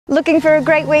Looking for a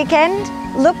great weekend?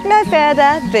 Look no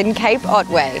further than Cape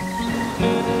Otway.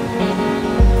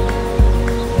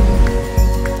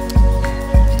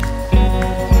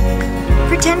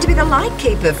 Pretend to be the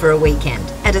lightkeeper for a weekend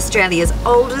at Australia's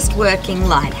oldest working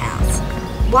lighthouse.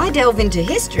 Why delve into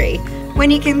history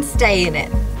when you can stay in it?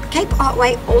 Cape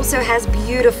Otway also has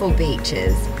beautiful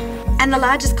beaches and the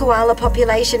largest koala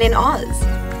population in Oz.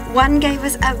 One gave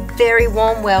us a very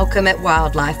warm welcome at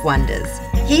Wildlife Wonders.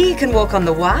 Here you can walk on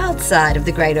the wild side of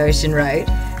the Great Ocean Road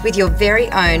with your very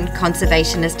own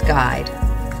conservationist guide.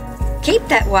 Keep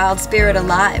that wild spirit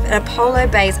alive at Apollo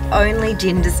Bay's only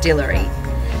gin distillery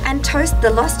and toast the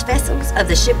lost vessels of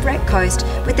the shipwrecked coast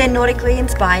with their nautically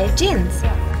inspired gins.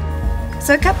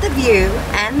 Soak up the view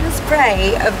and the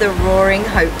spray of the roaring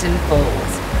Hopeton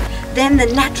Falls. Then the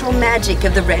natural magic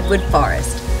of the redwood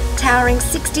forest, towering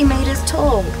 60 metres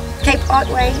tall. Cape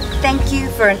Otway, thank you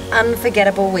for an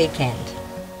unforgettable weekend.